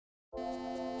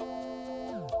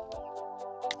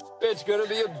It's gonna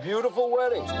be a beautiful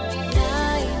wedding.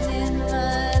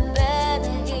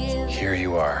 Here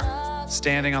you are,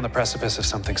 standing on the precipice of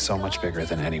something so much bigger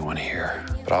than anyone here.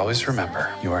 But always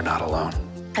remember, you are not alone.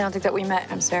 I don't think that we met.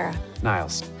 I'm Sarah.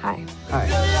 Niles. Hi. Hi.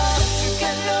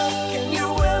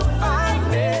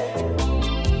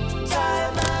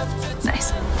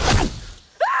 Nice.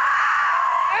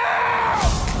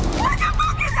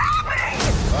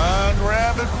 Run,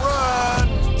 rabbit, run!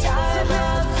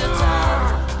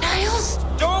 Niles?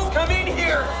 Don't come in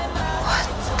here! What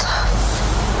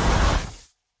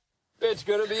the? It's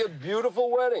gonna be a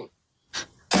beautiful wedding.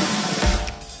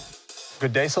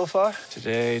 Good day so far?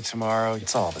 Today, tomorrow,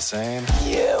 it's all the same.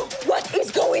 You! What is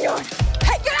going on?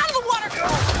 Hey, get out of the water!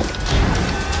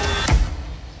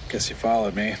 Guess you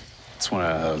followed me. It's one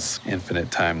of those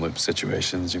infinite time loop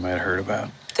situations you might have heard about.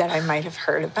 That I might have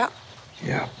heard about.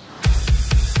 Yeah.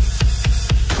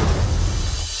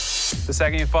 The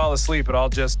second you fall asleep, it all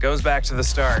just goes back to the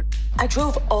start. I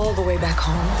drove all the way back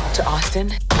home to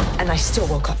Austin, and I still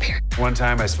woke up here. One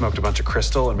time I smoked a bunch of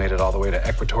crystal and made it all the way to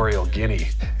Equatorial Guinea.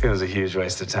 It was a huge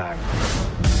waste of time.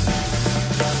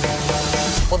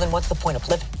 Well, then what's the point of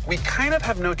living? We kind of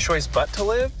have no choice but to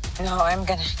live. No, I'm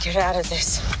gonna get out of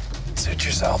this. Suit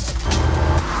yourself.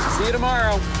 See you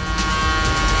tomorrow.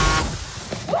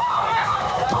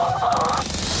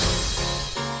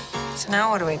 So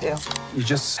now what do we do? You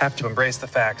just have to embrace the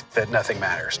fact that nothing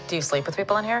matters. Do you sleep with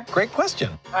people in here? Great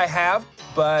question. I have,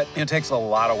 but it takes a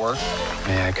lot of work.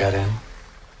 May I cut in?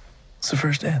 It's the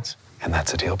first dance. And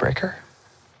that's a deal breaker?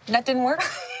 That didn't work?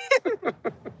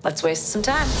 Let's waste some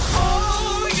time.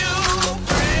 Oh, you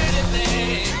pretty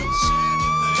things.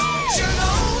 Don't you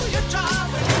know you're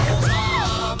driving me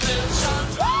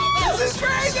This is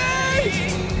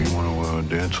crazy! You want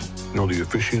to dance? You know the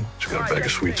officiant? He's got a bag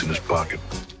of sweets in his pocket.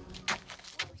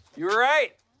 You were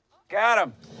right. Got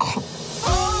him.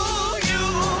 Oh, you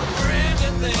pretty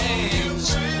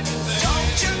things.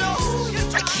 Don't you know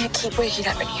you're I can't keep waking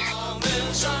up in here.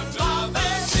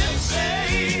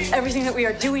 driving Everything that we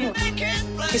are doing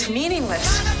is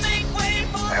meaningless.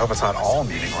 I hope it's not all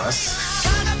meaningless.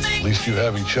 At least you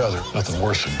have each other. Nothing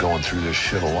worse than going through this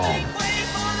shit alone.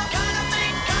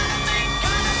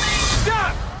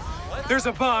 Stop! There's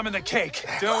a bomb in the cake.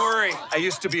 Don't worry. I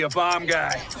used to be a bomb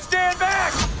guy. Stand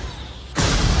back!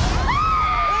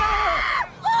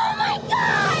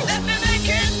 Let me make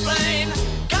it plain.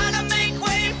 Gotta make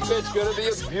way for It's gonna be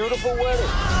a beautiful wedding.